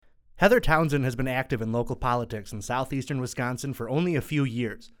Heather Townsend has been active in local politics in southeastern Wisconsin for only a few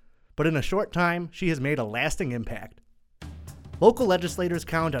years, but in a short time, she has made a lasting impact. Local legislators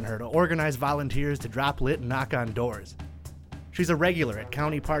count on her to organize volunteers to drop lit and knock on doors. She's a regular at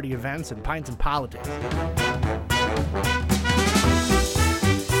county party events and Pints Politics.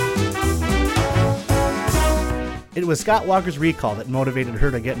 It was Scott Walker's recall that motivated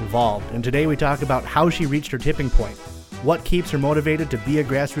her to get involved, and today we talk about how she reached her tipping point, what keeps her motivated to be a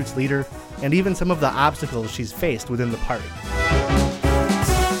grassroots leader, and even some of the obstacles she's faced within the party.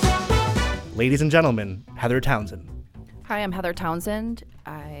 Ladies and gentlemen, Heather Townsend. Hi, I'm Heather Townsend.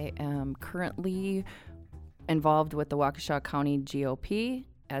 I am currently involved with the Waukesha County GOP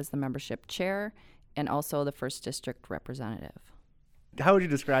as the membership chair and also the 1st District representative. How would you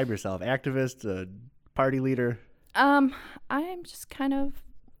describe yourself? Activist, a party leader? I'm just kind of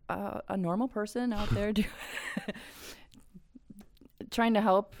a normal person out there trying to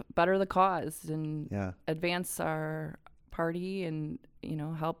help better the cause and advance our party and,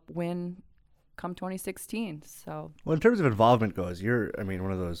 help win come 2016. So, well, in terms of involvement goes, you're,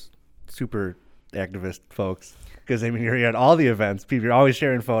 one of those super activist folks, because you're at all the events. People, you're always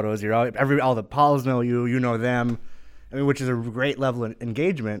sharing photos. You're all the Pauls know you. You know them. Which is a great level of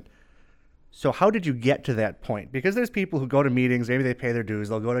engagement. So, how did you get to that point? Because there's people who go to meetings. Maybe they pay their dues.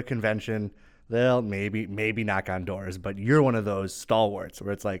 They'll go to a convention. They'll maybe knock on doors. But you're one of those stalwarts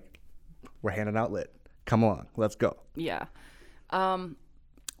where it's like, we're handing out lit. Come along, let's go. Yeah.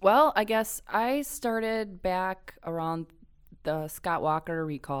 Well, I guess I started back around the Scott Walker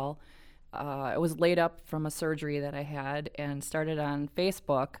recall. I was laid up from a surgery that I had and started on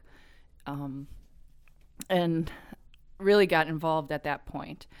Facebook and really got involved at that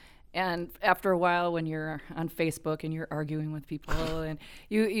point. And after a while, when you're on Facebook and you're arguing with people and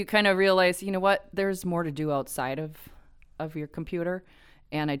you kind of realize, you know what, there's more to do outside of your computer.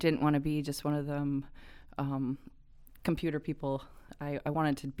 And I didn't want to be just one of them computer people. I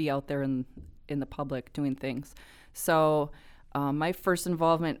wanted to be out there in the public doing things. So my first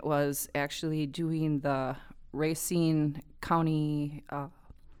involvement was actually doing the Racine County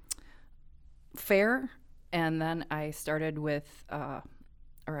Fair. And then I started with,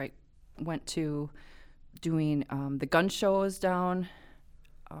 I went to doing the gun shows down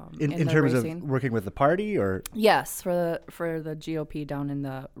in terms Racine. Of working with the party, or yes, for the GOP down in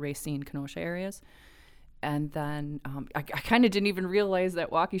the Racine Kenosha areas. And then I kind of didn't even realize that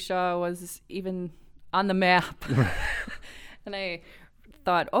Waukesha was even on the map. And I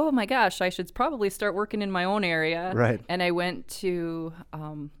thought, oh my gosh, I should probably start working in my own area. Right. And I went to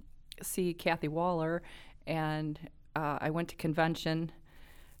see Kathy Waller, and I went to convention.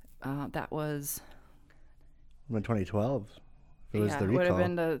 That was in 2012. It was the recall. It would have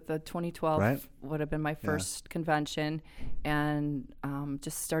been the 2012. Right? Would have been my first convention, and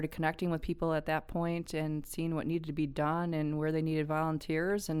just started connecting with people at that point and seeing what needed to be done and where they needed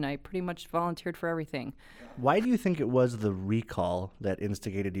volunteers, and I pretty much volunteered for everything. Why do you think it was the recall that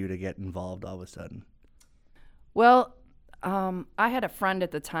instigated you to get involved all of a sudden? Well, I had a friend at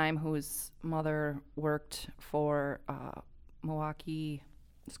the time whose mother worked for Milwaukee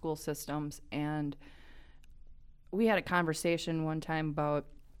school systems, and we had a conversation one time about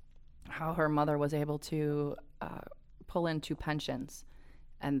how her mother was able to pull in 2 pensions,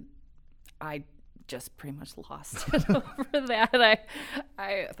 and I just pretty much lost it over that.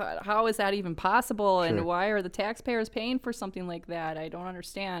 I thought, how is that even possible? Sure. And why are the taxpayers paying for something like that? I don't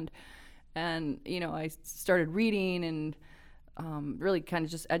understand. And I started reading and really kind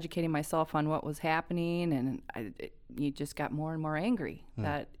of just educating myself on what was happening, and you just got more and more angry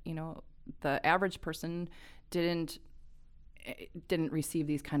that the average person didn't receive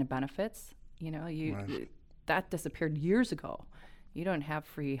these kind of benefits. Right. That disappeared years ago. You don't have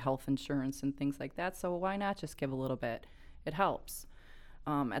free health insurance and things like that, so why not just give a little bit? It helps.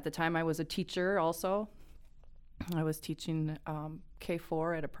 At the time, I was a teacher also. I was teaching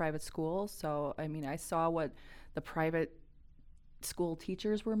K-4 at a private school, so I saw what the private school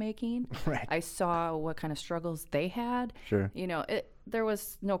teachers were making. Right. I saw what kind of struggles they had. Sure. There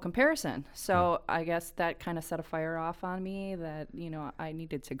was no comparison. So I guess that kind of set a fire off on me that, I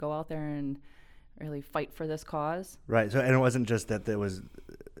needed to go out there and really fight for this cause. Right. So, and it wasn't just that it was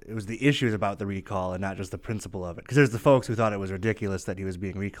the issues about the recall and not just the principle of it. Because there's the folks who thought it was ridiculous that he was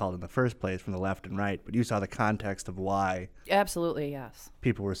being recalled in the first place from the left and right, but you saw the context of why. Absolutely, yes.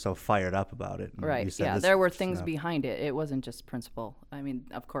 People were so fired up about it. Right, yeah. There were things behind it. It wasn't just principle.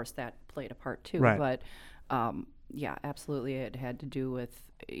 Of course, that played a part too. Right. But, yeah, absolutely, it had to do with,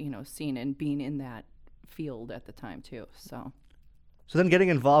 seeing and being in that field at the time too. So then getting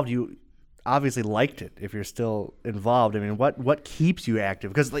involved, obviously liked it if you're still involved. I mean, what keeps you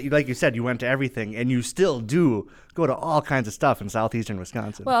active? Because like you said, you went to everything, and you still do go to all kinds of stuff in southeastern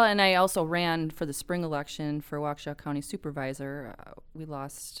Wisconsin. Well, and I also ran for the spring election for Waukesha County Supervisor. We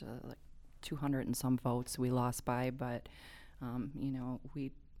lost like 200 and some votes. We lost by, but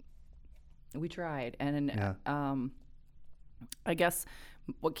we tried, and I guess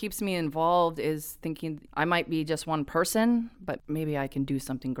what keeps me involved is thinking I might be just one person, but maybe I can do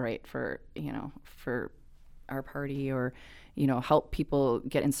something great for our party, or help people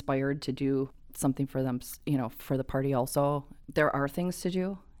get inspired to do something for them, for the party also. There are things to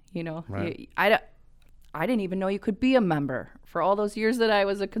do, Right. I didn't even know you could be a member for all those years that I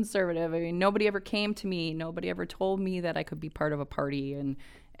was a conservative. I mean, nobody ever came to me. Nobody ever told me that I could be part of a party and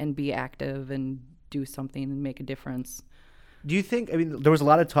be active and do something and make a difference. Do you think, there was a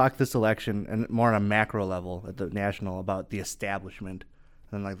lot of talk this election, and more on a macro level at the national, about the establishment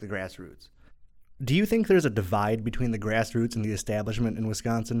and like the grassroots. Do you think there's a divide between the grassroots and the establishment in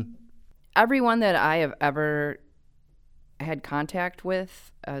Wisconsin? Everyone that I have ever had contact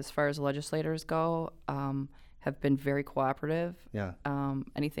with, as far as legislators go, have been very cooperative. Yeah.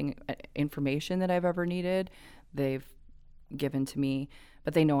 Information that I've ever needed, they've given to me,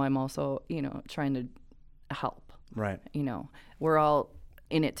 but they know I'm also, trying to help. Right. We're all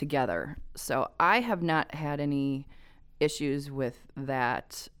in it together. So I have not had any issues with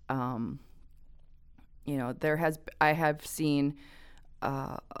that. I have seen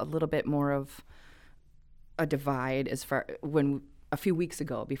a little bit more of a divide as far when a few weeks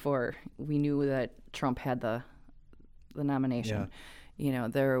ago, before we knew that Trump had the nomination. Yeah.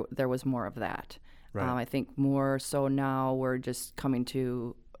 There was more of that. Right. I think more so now we're just coming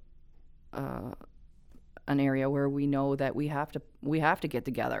to an area where we know that we have to get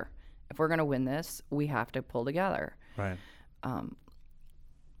together. If we're going to win this, we have to pull together. Right.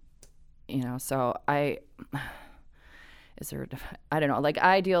 So I don't know. Like,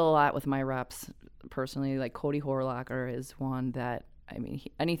 I deal a lot with my reps personally. Like, Cody Horlocker is one that,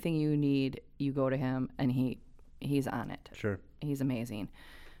 anything you need, you go to him, and he's on it. Sure. He's amazing.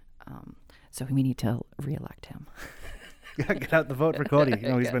 So we need to reelect him. Get out the vote for Cody.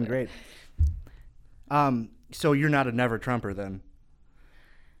 He's been great. So you're not a never Trumper then?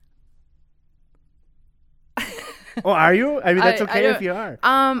 Oh, are you? That's okay if you are.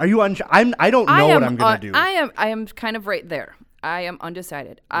 Are you I don't know what I'm going to do. I am kind of right there. I am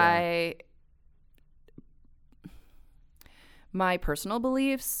undecided. Yeah. My personal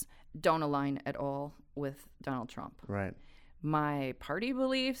beliefs don't align at all with Donald Trump. Right. My party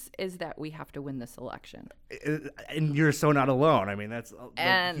beliefs is that we have to win this election. And you're so not alone. That's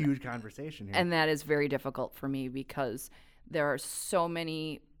a huge conversation here. And that is very difficult for me, because there are so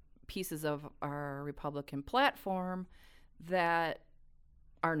many pieces of our Republican platform that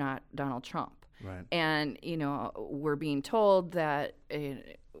are not Donald Trump. Right. And, we're being told that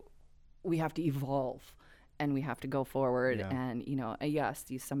we have to evolve and we have to go forward. Yeah. And, yes,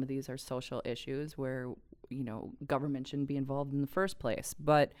 some of these are social issues where government shouldn't be involved in the first place,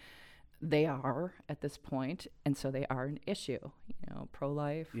 but they are at this point, and so they are an issue.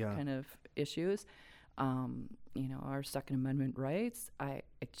 Pro-life kind of issues. Our Second Amendment rights. I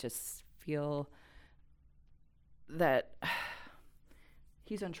just feel that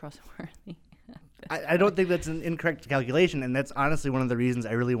he's untrustworthy. I don't think that's an incorrect calculation, and that's honestly one of the reasons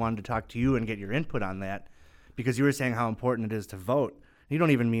I really wanted to talk to you and get your input on that, because you were saying how important it is to vote. You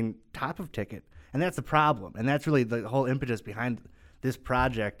don't even mean top of ticket. And that's the problem. And that's really the whole impetus behind this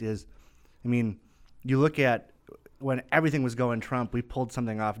project is, you look at when everything was going Trump, we pulled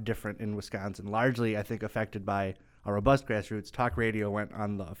something off different in Wisconsin, largely, I think, affected by a robust grassroots. Talk radio went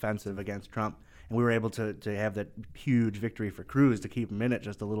on the offensive against Trump, and we were able to have that huge victory for Cruz to keep him in it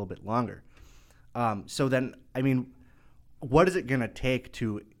just a little bit longer. So then, what is it going to take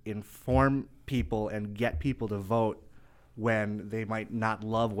to inform people and get people to vote when they might not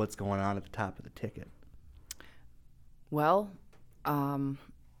love what's going on at the top of the ticket? Well, I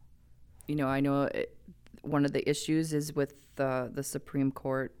know one of the issues is with the Supreme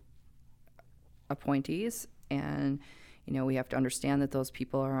Court appointees, and we have to understand that those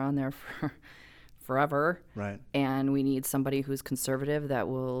people are on there for forever. Right. And we need somebody who's conservative that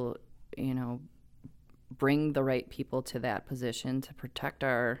will, bring the right people to that position to protect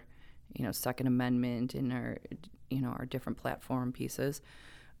our, Second Amendment and our different platform pieces.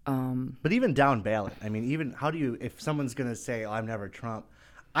 But even down ballot, even how do you, if someone's going to say, "Oh, I'm never Trump,"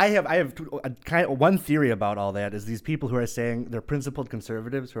 I have one theory about all that is these people who are saying they're principled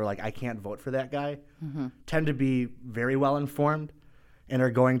conservatives who are like, "I can't vote for that guy," tend to be very well informed and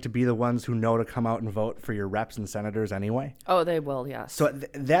are going to be the ones who know to come out and vote for your reps and senators anyway. Oh, they will, yes. So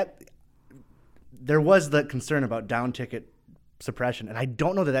that there was the concern about down ticket suppression, and I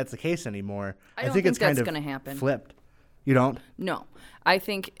don't know that that's the case anymore. I don't think it's that's kind going of to happen. flipped. You don't? No. I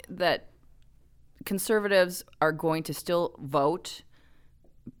think that conservatives are going to still vote,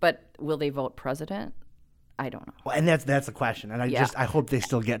 but will they vote president? I don't know. Well, and that's the question, and I hope they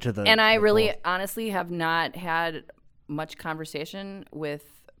still get to the. And I the really, polls. honestly, have not had much conversation with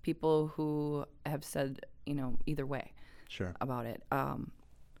people who have said, either way, sure, about it.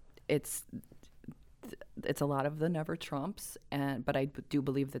 It's a lot of the never Trumps, but I do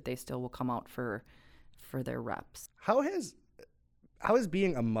believe that they still will come out for their reps. How has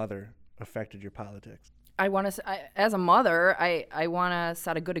being a mother affected your politics? As a mother, I want to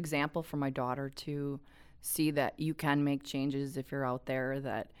set a good example for my daughter to see that you can make changes if you're out there,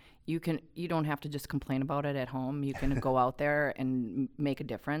 that you don't have to just complain about it at home. You can go out there and make a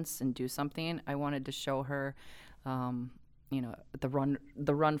difference and do something. I wanted to show her, the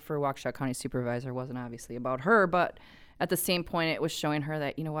run for Waukesha County Supervisor wasn't obviously about her, but at the same point, it was showing her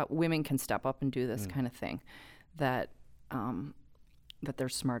that, women can step up and do this kind of thing, that they're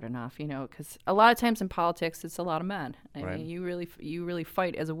smart enough, because a lot of times in politics, it's a lot of men. I mean, you really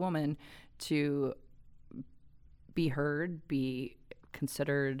fight as a woman to be heard, be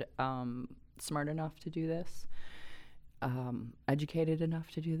considered smart enough to do this, educated enough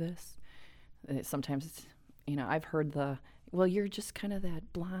to do this. Sometimes it's, I've heard you're just kind of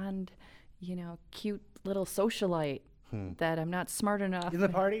that blonde, cute little socialite that I'm not smart enough. In the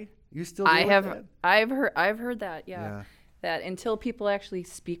party? You still deal with that? I've heard that, yeah. That until people actually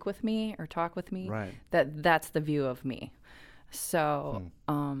speak with me or talk with me, that's the view of me. So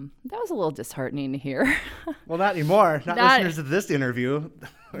that was a little disheartening to hear. Well, not anymore. Not listeners to this interview.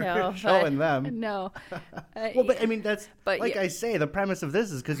 No, showing them. No. Well, but I mean, I say, the premise of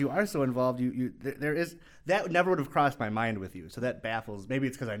this is because you are so involved. There is that never would have crossed my mind with you. So that baffles. Maybe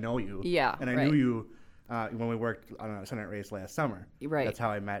it's because I know you. Yeah. And I knew you when we worked on a Senate race last summer. Right. That's how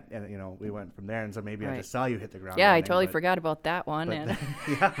I met, and we went from there. And so maybe I just saw you hit the ground. Yeah, running, I totally forgot about that one.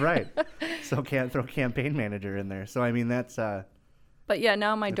 Yeah, right. So can't throw campaign manager in there. So I mean, that's. But yeah,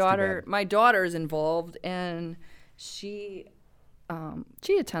 now my daughter's involved, and she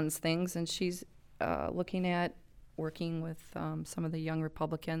attends things, and she's looking at working with some of the young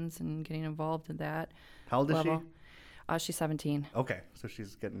Republicans and getting involved in that. How old is she? She's 17. Okay, so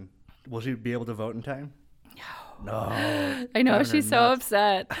she's getting. Will she be able to vote in time? No. I know, she's so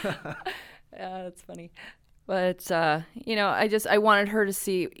upset. Yeah, that's funny. But, I wanted her to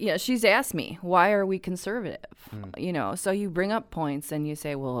see, she's asked me, why are we conservative? So you bring up points and you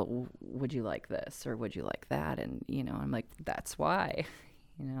say, well, would you like this or would you like that? And, I'm like, that's why.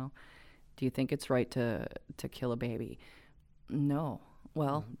 Do you think it's right to kill a baby? No.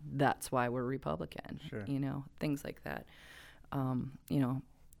 Well, that's why we're Republican. Sure. Things like that.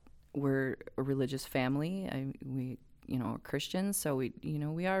 We're a religious family. We are Christians, so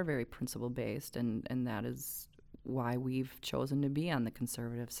we are very principle based, and that is why we've chosen to be on the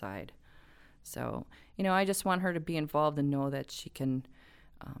conservative side. So, I just want her to be involved and know that she can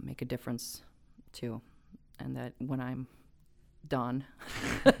make a difference too, and that when I'm done,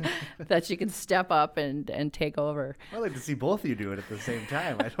 that she can step up and take over. I'd like to see both of you do it at the same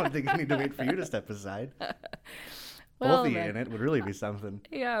time. I don't think you need to wait for you to step aside. Both of you in it would really be something.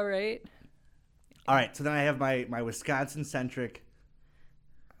 Yeah, right. All right, so then I have my Wisconsin-centric,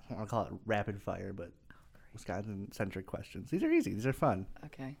 I don't want to call it rapid fire, but Wisconsin-centric questions. These are easy. These are fun.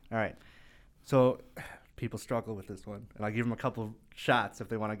 Okay. All right. So people struggle with this one, and I'll give them a couple of shots if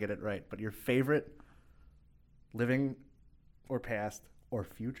they want to get it right. But your favorite living or past or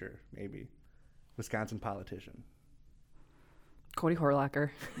future, maybe, Wisconsin politician? Cody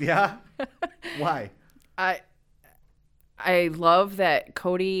Horlacher. Yeah? Why? I love that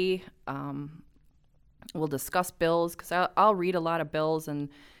Cody will discuss bills, because I'll read a lot of bills and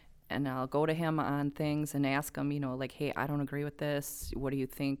I'll go to him on things and ask him, like, hey, I don't agree with this. What do you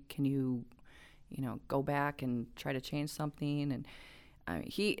think? Can you, go back and try to change something? And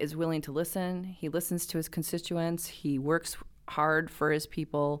he is willing to listen. He listens to his constituents. He works hard for his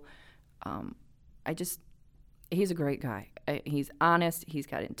people. He's a great guy. He's honest. He's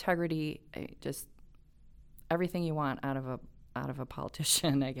got integrity. Everything you want out of a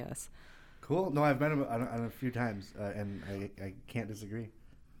politician, I guess. Cool. No, I've met him on a few times, and I can't disagree.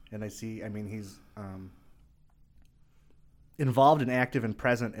 And I see, he's involved and active and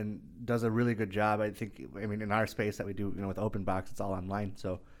present and does a really good job. I think, in our space that we do, with Open Box, it's all online.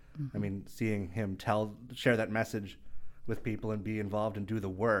 So, seeing him share that message with people and be involved and do the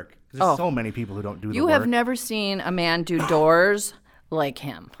work. There's so many people who don't do the work. You have never seen a man do doors like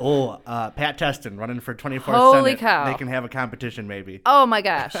him. Oh, Pat Teston running for 24th Holy Senate. cow. They can have a competition maybe. Oh my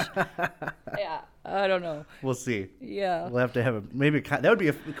gosh. Yeah, I don't know. We'll see. Yeah. We'll have to have that would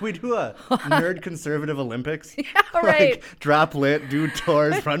be can we do a nerd conservative Olympics? Yeah, right. Like, drop lit, do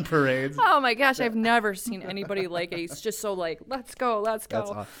tours, run parades. Oh my gosh, I've never seen anybody like it. He's just so like, let's go. That's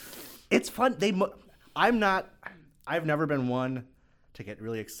awesome. It's fun. I've never been one to get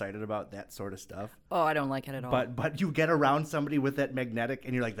really excited about that sort of stuff. Oh, I don't like it at all. But you get around somebody with that magnetic,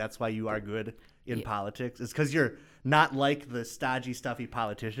 and you're like, that's why you are good in politics. It's because you're not like the stodgy, stuffy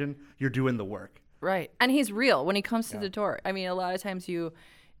politician. You're doing the work. Right. And he's real when he comes to the door. I mean, a lot of times you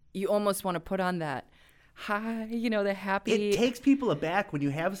almost want to put on that hi, the happy. It takes people aback when you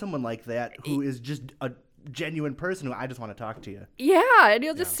have someone like that who is just a genuine person who I just want to talk to you. Yeah, and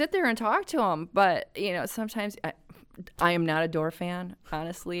you'll just sit there and talk to him. But, sometimes I am not a door fan,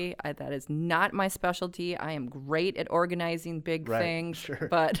 honestly. That is not my specialty. I am great at organizing big things. Sure.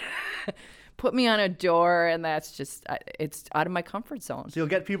 But put me on a door, and that's just, it's out of my comfort zone. So you'll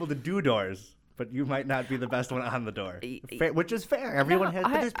get people to do doors, but you might not be the best one on the door, which is fair. Everyone has,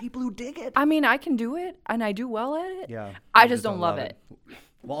 but there's people who dig it. I mean, I can do it, and I do well at it. Yeah. I just don't love it.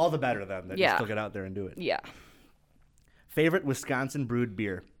 Well, all the better then that you still get out there and do it. Yeah. Favorite Wisconsin brewed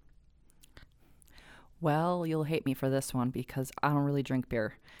beer? Well, you'll hate me for this one because I don't really drink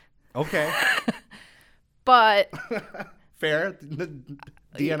beer. Okay. But fair. The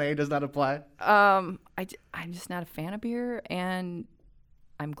DNA does not apply. I'm just not a fan of beer, and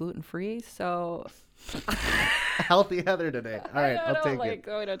I'm gluten-free, so healthy Heather today. All right, I'll take it.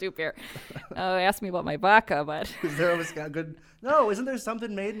 I don't do beer. Ask me about my vodka, but is there a good? No, isn't there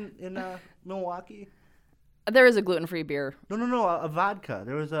something made in Milwaukee? There is a gluten-free beer. No, a vodka.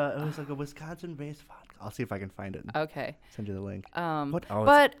 It was like a Wisconsin-based vodka. I'll see if I can find it. Okay. Send you the link. What? Oh,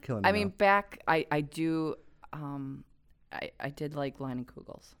 but it's killing me I mean, now. back I do. I did like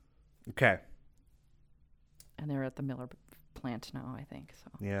Leinenkugels. Okay. And they're at the Miller plant now, I think. So.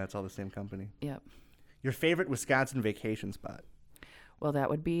 Yeah, it's all the same company. Yep. Your favorite Wisconsin vacation spot? Well, that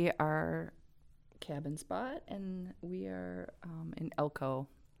would be our cabin spot, and we are in Elko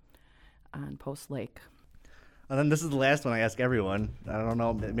on Post Lake. And then this is the last one I ask everyone. I don't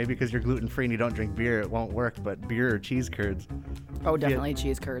know, maybe because you're gluten-free and you don't drink beer, it won't work, but beer or cheese curds? Oh, definitely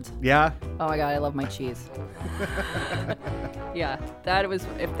cheese curds. Yeah? Oh my God, I love my cheese. Yeah, if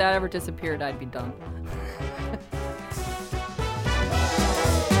that ever disappeared, I'd be done.